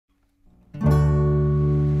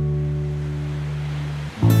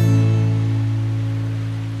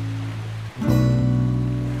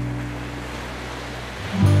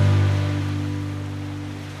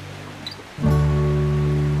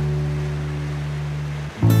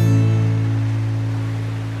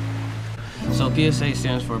PSA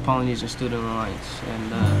stands for Polynesian Student Alliance,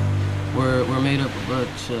 and we're made up of a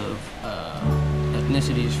bunch of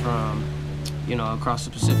ethnicities from, across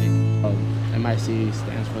the Pacific. MIC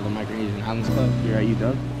stands for the Micronesian Islands Club here at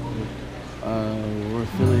UW. We're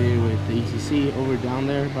affiliated with the ECC over down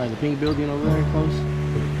there by the pink building over there close.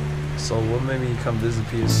 So what made me come visit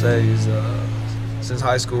PSA is since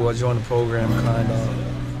high school I joined the program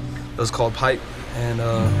it was called PIPE, and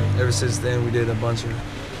ever since then we did a bunch of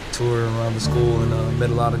tours around the school and met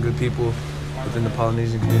a lot of good people within the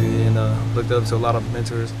Polynesian community and looked up to a lot of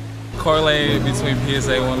mentors. Correlated between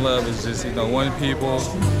PSA and One Love is just, one people,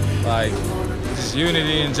 like just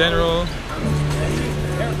unity in general.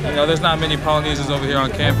 There's not many Polynesians over here on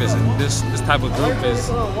campus, and this type of group is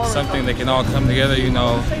something that can all come together,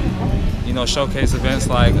 showcase events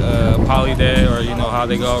like Poly Day, or how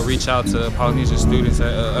they go reach out to Polynesian students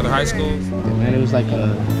at other high schools. Man, it was like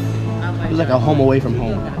a home away from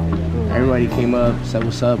home. Everybody came up, said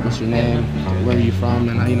what's up, what's your name, where are you from,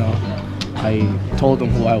 and I told them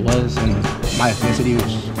who I was and my ethnicity,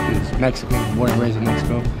 which is Mexican, born and raised in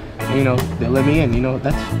Mexico. And, they let me in.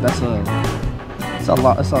 It's a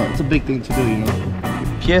lot. It's a big thing to do.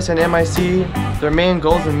 PS and MIC, their main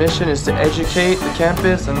goals and mission is to educate the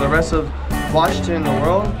campus and the rest of Washington and the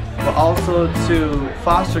world, but also to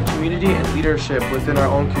foster community and leadership within our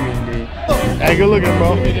own community. Hey, good looking,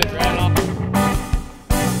 bro.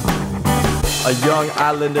 A young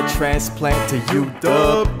islander transplant to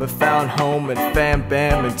UW, but found home in Fam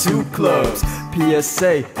Bam and 2 clubs.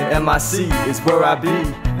 PSA and MIC is where I be,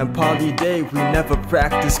 and Poly Day we never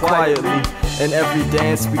practice quietly. In every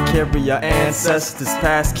dance we carry our ancestors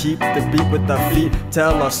past, keep the beat with our feet,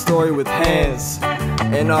 tell our story with hands.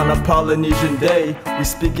 And on a Polynesian day, we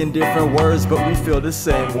speak in different words but we feel the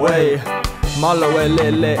same way.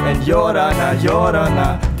 Malawelele and Yorana,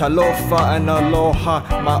 Yorana, Talofa and Aloha,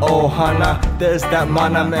 Maohana. There's that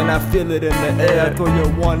mana, man, I feel it in the air. Throw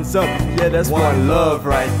your ones up, yeah, that's one love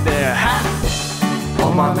right there.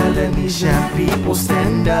 All my Melanesian people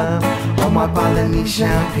stand up. All my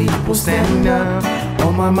Polynesian people stand up.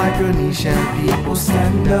 All my Micronesian people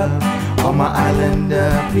stand up. All my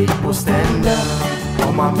Islander people stand up.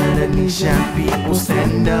 All my Melanesian people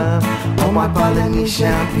stand up. All my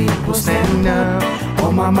Polynesian people stand up.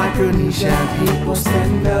 All my Micronesian people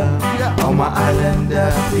stand up. All my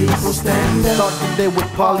Islander people stand up. Start the day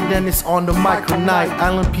with Poly, then it's on the micro night.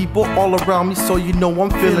 Island people all around me, so I'm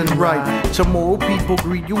feeling right. Chamorro people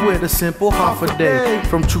greet you with a simple half a day.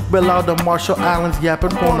 From Chukbelau to Marshall Islands,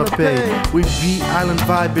 yapping Ponape. We be island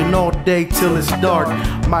vibing all day till it's dark.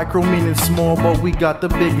 Micro meaning small, but we got the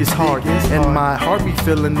biggest heart. And my heart be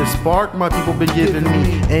feeling the spark my people been giving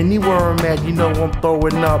me. Anywhere I'm at, I'm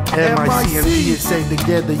throwing up MIC and PSA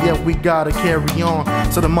together, yeah, we gotta carry on.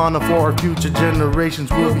 So the mana for our future generations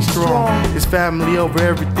will be strong. It's family over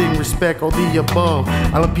everything, respect all the above.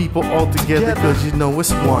 Island people all together, cause it's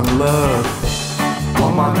one love.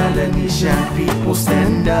 All my Melanesian people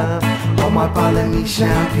stand up. All my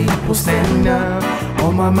Polynesian people stand up.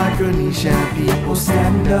 All my Micronesian people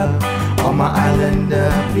stand up. All my Islander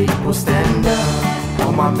people stand up.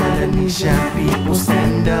 All my Melanesian people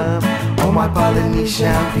stand up. All my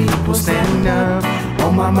Polynesian people stand up.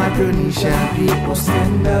 All my Micronesian people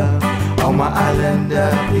stand up. All my Islander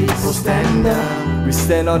people stand up. We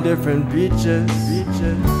stand on different beaches,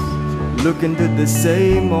 looking to the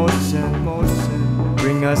same ocean.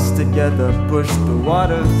 Bring us together, push the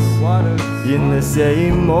waters in the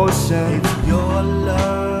same ocean. It's your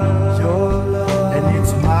love, and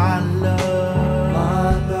it's my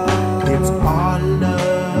love, it's our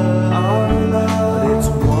love, but it's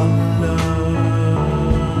one love,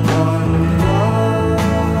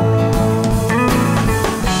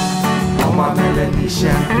 All my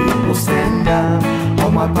Melanesian people stand up. All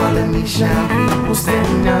my Polynesian people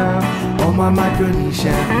stand up. All my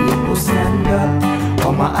Micronesian people stand up.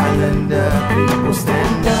 All my Islander people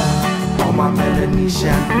stand up. All my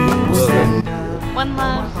Melanesian people stand up. One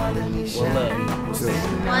love. One love.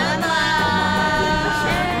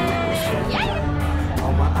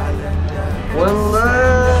 One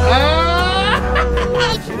love.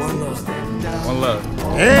 One love. One love.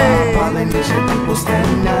 Hey! All my Polynesian people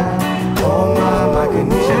stand up. All my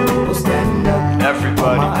Micronesian people stand up.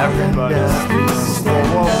 Everybody.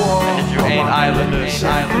 And if you ain't Islanders, you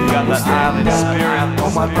got that island spirit.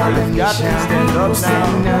 All my Polynesian people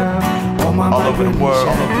stand up. All over the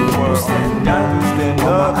world. Stand up. Stand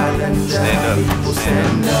up.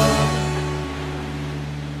 Stand up.